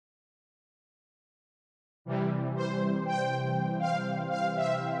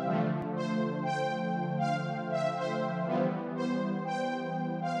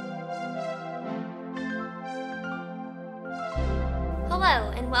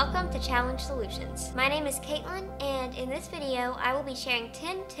and welcome to Challenge Solutions. My name is Caitlyn, and in this video I will be sharing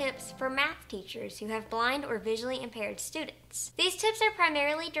 10 tips for math teachers who have blind or visually impaired students. These tips are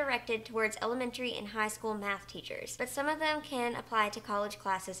primarily directed towards elementary and high school math teachers, but some of them can apply to college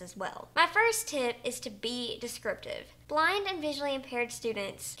classes as well. My first tip is to be descriptive. Blind and visually impaired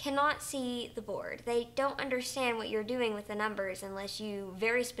students cannot see the board. They don't understand what you're doing with the numbers unless you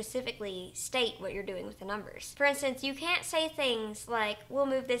very specifically state what you're doing with the numbers. For instance, you can't say things like, we'll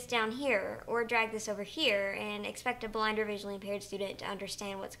move this down here or drag this over here and expect a blind or visually impaired student to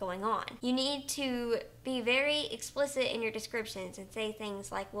understand what's going on. You need to be very explicit in your descriptions and say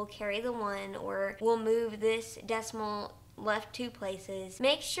things like, we'll carry the 1 or we'll move this decimal left 2 places.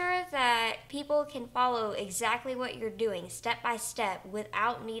 Make sure that people can follow exactly what you're doing step by step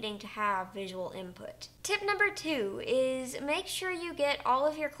without needing to have visual input. Tip number 2 is make sure you get all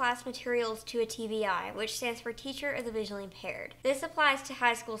of your class materials to a TVI, which stands for Teacher of the Visually Impaired. This applies to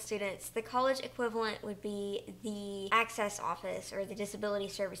high school students. The college equivalent would be the Access Office or the Disability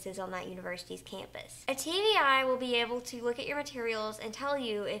Services on that university's campus. A TVI will be able to look at your materials and tell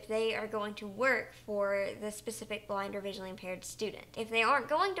you if they are going to work for the specific blind or visually impaired student. If they aren't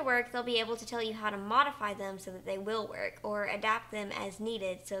going to work, they'll be able to tell you how to modify them so that they will work, or adapt them as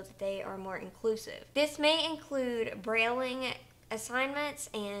needed so that they are more inclusive. This may include brailing assignments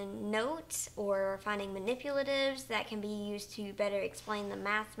and notes, or finding manipulatives that can be used to better explain the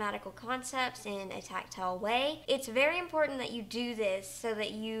mathematical concepts in a tactile way. It's very important that you do this so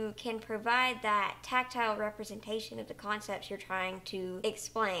that you can provide that tactile representation of the concepts you're trying to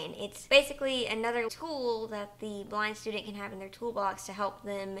explain. It's basically another tool that the blind student can have in their toolbox to help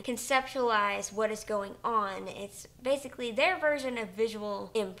them conceptualize what is going on. It's basically their version of visual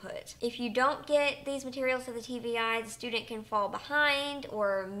input. If you don't get these materials to the TVI, the student can fall behind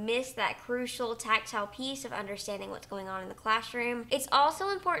or miss that crucial tactile piece of understanding what's going on in the classroom. It's also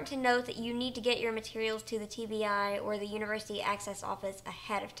important to note that you need to get your materials to the TVI or the University Access Office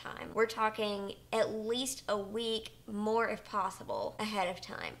ahead of time. We're talking at least a week, more if possible, ahead of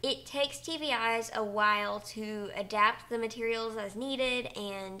time. It takes TVIs a while to adapt the materials as needed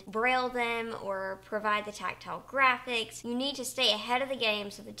and braille them or provide the tactile graphics. You need to stay ahead of the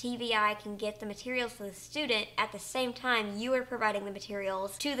game so the TVI can get the materials to the student at the same time you are providing the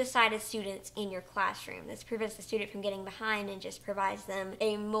materials to the sighted students in your classroom. This prevents the student from getting behind and just provides them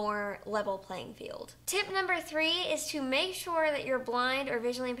a more level playing field. Tip number 3 is to make sure that your blind or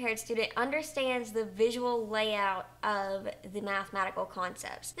visually impaired student understands the visual layout of the mathematical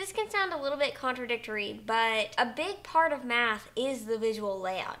concepts. This can sound a little bit contradictory, but a big part of math is the visual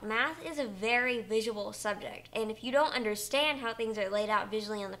layout. Math is a very visual subject, and if you don't understand how things are laid out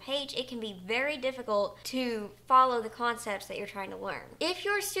visually on the page, it can be very difficult to follow the concepts that you're trying to learn. If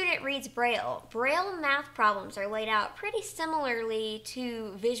your student reads Braille, Braille math problems are laid out pretty similarly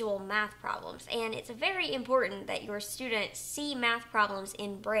to visual math problems, and it's very important that your students see math problems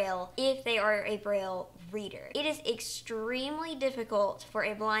in Braille if they are a Braille reader. It is extremely difficult for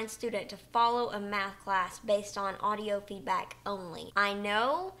a blind student to follow a math class based on audio feedback only. I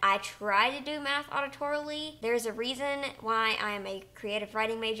know I try to do math auditorily. There's a reason why I am a creative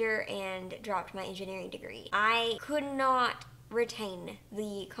writing major and dropped my engineering degree. I could not retain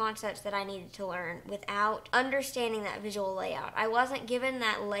the concepts that I needed to learn without understanding that visual layout. I wasn't given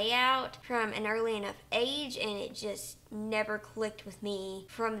that layout from an early enough age, and it just never clicked with me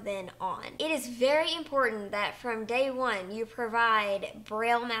from then on. It is very important that from day one you provide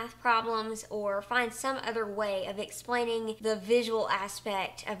Braille math problems or find some other way of explaining the visual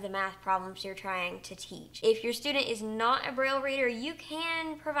aspect of the math problems you're trying to teach. If your student is not a Braille reader, you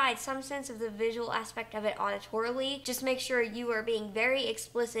can provide some sense of the visual aspect of it auditorily. Just make sure you are being very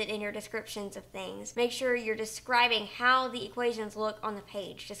explicit in your descriptions of things. Make sure you're describing how the equations look on the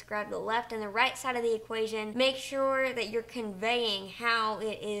page. Describe the left and the right side of the equation. Make sure that you're conveying how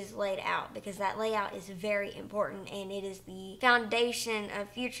it is laid out, because that layout is very important and it is the foundation of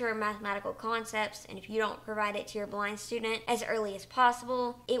future mathematical concepts, and if you don't provide it to your blind student as early as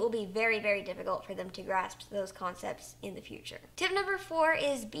possible, it will be very, very difficult for them to grasp those concepts in the future. Tip number 4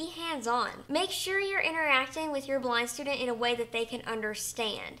 is be hands-on. Make sure you're interacting with your blind student in a way that they can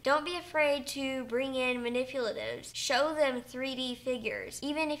understand. Don't be afraid to bring in manipulatives. Show them 3D figures.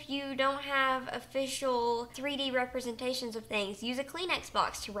 Even if you don't have official 3D representation representations of things. Use a Kleenex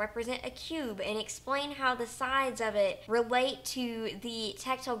box to represent a cube and explain how the sides of it relate to the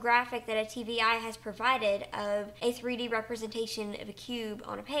tactile graphic that a TVI has provided of a 3D representation of a cube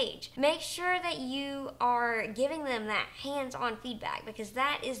on a page. Make sure that you are giving them that hands-on feedback, because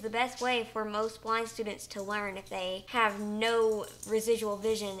that is the best way for most blind students to learn if they have no residual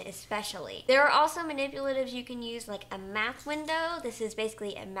vision especially. There are also manipulatives you can use, like a math window. This is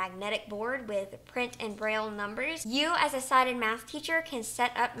basically a magnetic board with print and braille numbers. You as a sighted math teacher can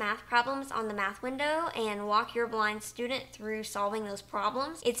set up math problems on the math window and walk your blind student through solving those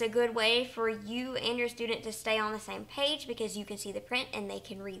problems. It's a good way for you and your student to stay on the same page because you can see the print and they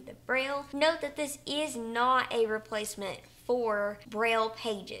can read the braille. Note that this is not a replacement for braille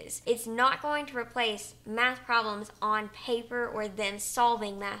pages. It's not going to replace math problems on paper or them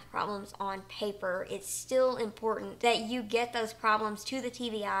solving math problems on paper. It's still important that you get those problems to the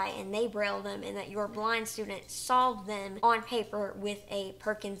TVI and they braille them, and that your blind student solve them on paper with a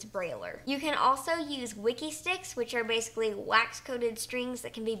Perkins Brailler. You can also use wiki sticks, which are basically wax-coated strings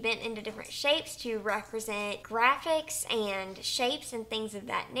that can be bent into different shapes to represent graphics and shapes and things of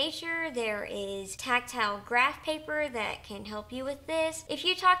that nature. There is tactile graph paper that can help you with this. If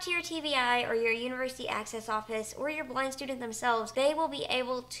you talk to your TVI or your University Access Office or your blind student themselves, they will be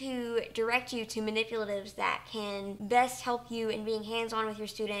able to direct you to manipulatives that can best help you in being hands-on with your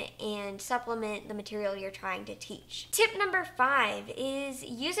student and supplement the material you're trying to teach. Tip number 5 is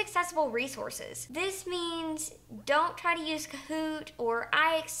use accessible resources. This means don't try to use Kahoot or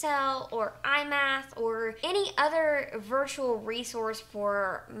iExcel or iMath or any other virtual resource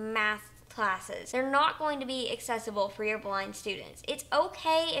for math classes. They're not going to be accessible for your blind students. It's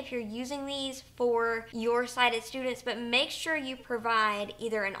okay if you're using these for your sighted students, but make sure you provide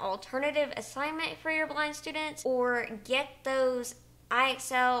either an alternative assignment for your blind students or get those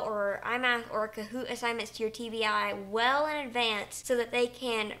iExcel or iMath or Kahoot assignments to your TVI well in advance so that they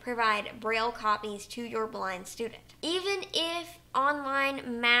can provide braille copies to your blind student. Even if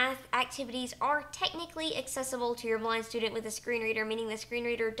online math activities are technically accessible to your blind student with a screen reader, meaning the screen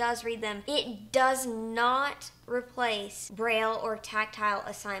reader does read them, it does not replace braille or tactile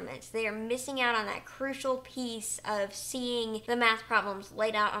assignments. They are missing out on that crucial piece of seeing the math problems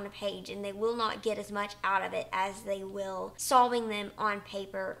laid out on a page, and they will not get as much out of it as they will solving them on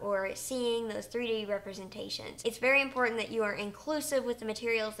paper or seeing those 3D representations. It's very important that you are inclusive with the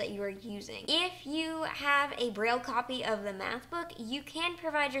materials that you are using. If you have a braille copy of the math book, you can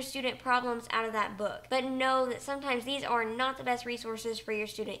provide your student problems out of that book, but know that sometimes these are not the best resources for your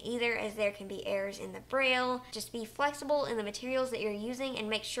student either, as there can be errors in the braille. Just be flexible in the materials that you're using and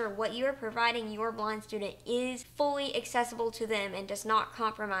make sure what you are providing your blind student is fully accessible to them and does not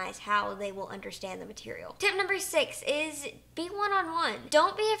compromise how they will understand the material. Tip number 6 is be one-on-one.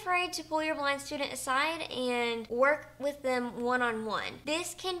 Don't be afraid to pull your blind student aside and work with them one-on-one.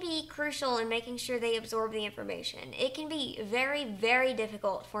 This can be crucial in making sure they absorb the information. It can be very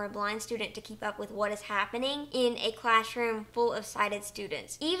difficult for a blind student to keep up with what is happening in a classroom full of sighted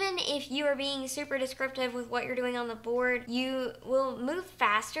students. Even if you are being super descriptive with what you're doing on the board, you will move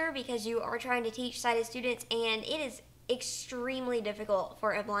faster because you are trying to teach sighted students, and it is extremely difficult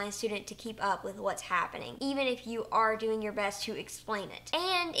for a blind student to keep up with what's happening, even if you are doing your best to explain it.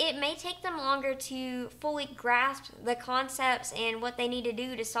 And it may take them longer to fully grasp the concepts and what they need to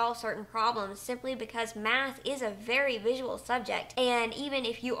do to solve certain problems, simply because math is a very visual subject. And even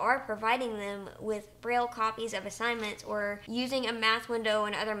if you are providing them with braille copies of assignments or using a math window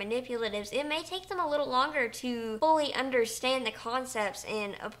and other manipulatives, it may take them a little longer to fully understand the concepts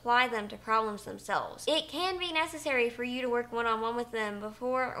and apply them to problems themselves. It can be necessary for you to work one-on-one with them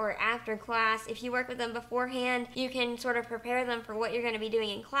before or after class. If you work with them beforehand, you can sort of prepare them for what you're going to be doing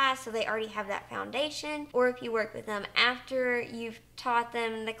in class so they already have that foundation. Or if you work with them after you've taught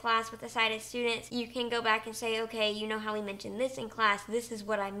them the class with the sighted students, you can go back and say, okay, you know how we mentioned this in class, this is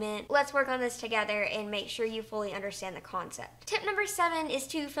what I meant. Let's work on this together and make sure you fully understand the concept. Tip number 7 is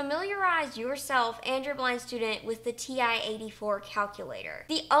to familiarize yourself and your blind student with the TI-84 calculator.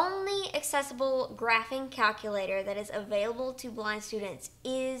 The only accessible graphing calculator that is available to blind students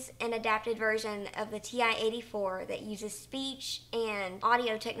is an adapted version of the TI-84 that uses speech and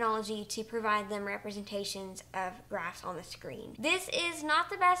audio technology to provide them representations of graphs on the screen. This is not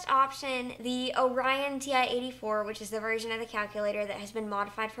the best option. The Orion TI-84, which is the version of the calculator that has been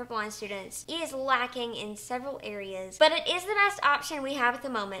modified for blind students, is lacking in several areas, but it is the best option we have at the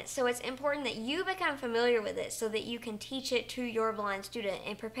moment, so it's important that you become familiar with it so that you can teach it to your blind student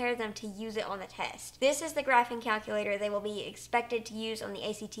and prepare them to use it on the test. This is the graphing calculator they will be expected to use on the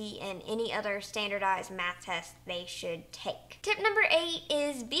ACT and any other standardized math test they should take. Tip number 8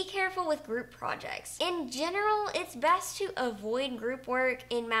 is be careful careful with group projects. In general, it's best to avoid group work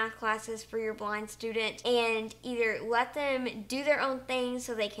in math classes for your blind student and either let them do their own thing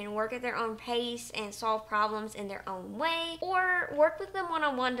so they can work at their own pace and solve problems in their own way, or work with them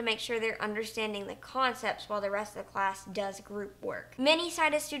one-on-one to make sure they're understanding the concepts while the rest of the class does group work. Many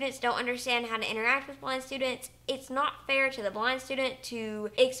sighted students don't understand how to interact with blind students. It's not fair to the blind student to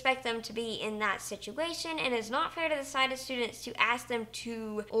expect them to be in that situation, and it's not fair to the sighted students to ask them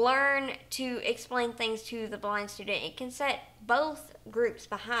to learn to explain things to the blind student. It can set both groups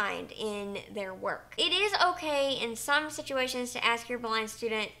behind in their work. It is okay in some situations to ask your blind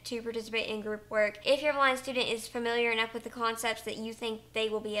student to participate in group work if your blind student is familiar enough with the concepts that you think they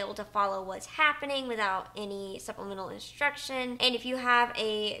will be able to follow what's happening without any supplemental instruction, and if you have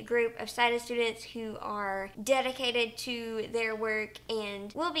a group of sighted students who are dedicated to their work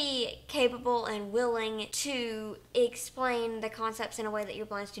and will be capable and willing to explain the concepts in a way that your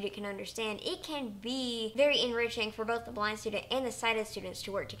blind student can understand, it can be very enriching for both the blind student and the sighted students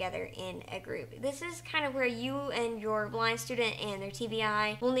to work together in a group. This is kind of where you and your blind student and their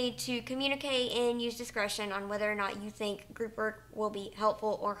TBI will need to communicate and use discretion on whether or not you think group work will be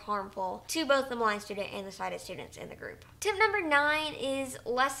helpful or harmful to both the blind student and the sighted students in the group. Tip number 9 is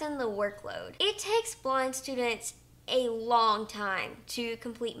lessen the workload. It takes blind students a long time to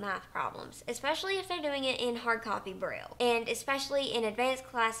complete math problems, especially if they're doing it in hard copy Braille, and especially in advanced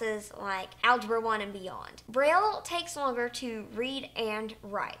classes like Algebra 1 and beyond. Braille takes longer to read and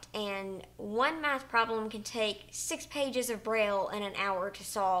write, and one math problem can take 6 pages of Braille in an hour to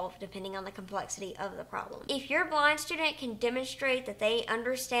solve, depending on the complexity of the problem. If your blind student can demonstrate that they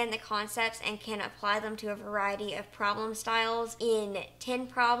understand the concepts and can apply them to a variety of problem styles in 10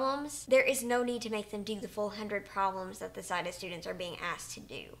 problems, there is no need to make them do the full 100 problems that the sighted students are being asked to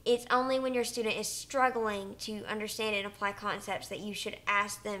do. It's only when your student is struggling to understand and apply concepts that you should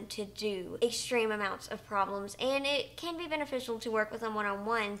ask them to do extreme amounts of problems, and it can be beneficial to work with them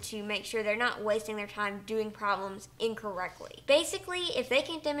one-on-one to make sure they're not wasting their time doing problems incorrectly. Basically, if they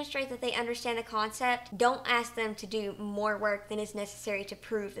can demonstrate that they understand the concept, don't ask them to do more work than is necessary to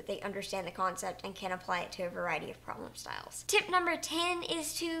prove that they understand the concept and can apply it to a variety of problem styles. Tip number 10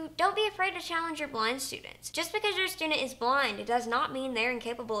 is to don't be afraid to challenge your blind students. Just because your student is blind, it does not mean they're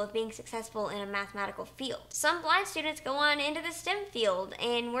incapable of being successful in a mathematical field. Some blind students go on into the STEM field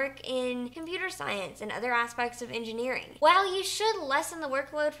and work in computer science and other aspects of engineering. While you should lessen the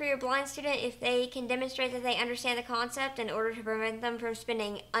workload for your blind student if they can demonstrate that they understand the concept in order to prevent them from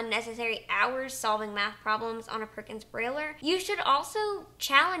spending unnecessary hours solving math problems on a Perkins Brailler, you should also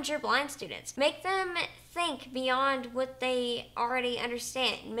challenge your blind students. Make them think beyond what they already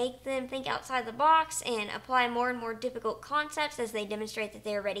understand. Make them think outside the box and apply more and more difficult concepts as they demonstrate that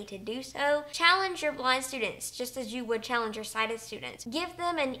they are ready to do so. Challenge your blind students just as you would challenge your sighted students. Give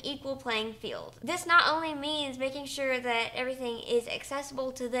them an equal playing field. This not only means making sure that everything is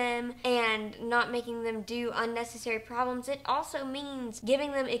accessible to them and not making them do unnecessary problems, it also means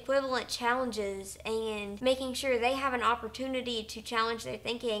giving them equivalent challenges and making sure they have an opportunity to challenge their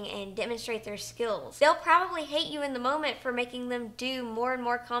thinking and demonstrate their skills. They'll probably hate you in the moment for making them do more and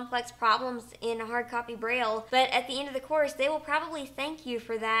more complex problems in hard copy Braille, but at the end of the course, they will probably thank you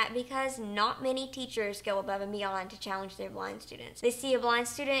for that because not many teachers go above and beyond to challenge their blind students. They see a blind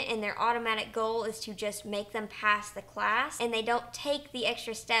student and their automatic goal is to just make them pass the class, and they don't take the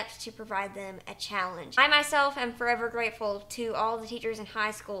extra steps to provide them a challenge. I myself am forever grateful to all the teachers in high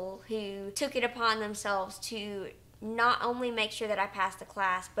school who took it upon themselves to not only make sure that I passed the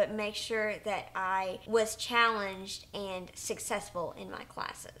class, but make sure that I was challenged and successful in my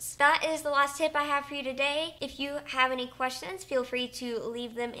classes. That is the last tip I have for you today. If you have any questions, feel free to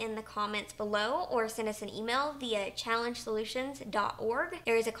leave them in the comments below or send us an email via challengesolutions.org.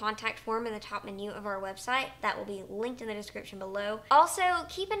 There is a contact form in the top menu of our website that will be linked in the description below. Also,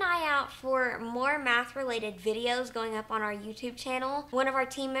 keep an eye out for more math-related videos going up on our YouTube channel. One of our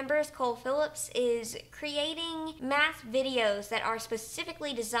team members, Cole Phillips, is creating math videos that are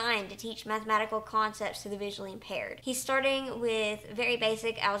specifically designed to teach mathematical concepts to the visually impaired. He's starting with very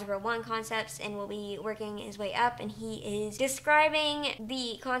basic Algebra 1 concepts and will be working his way up, and he is describing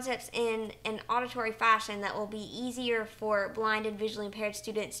the concepts in an auditory fashion that will be easier for blind and visually impaired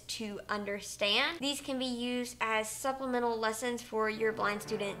students to understand. These can be used as supplemental lessons for your blind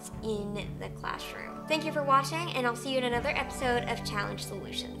students in the classroom. Thank you for watching, and I'll see you in another episode of Challenge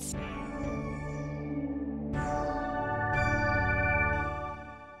Solutions.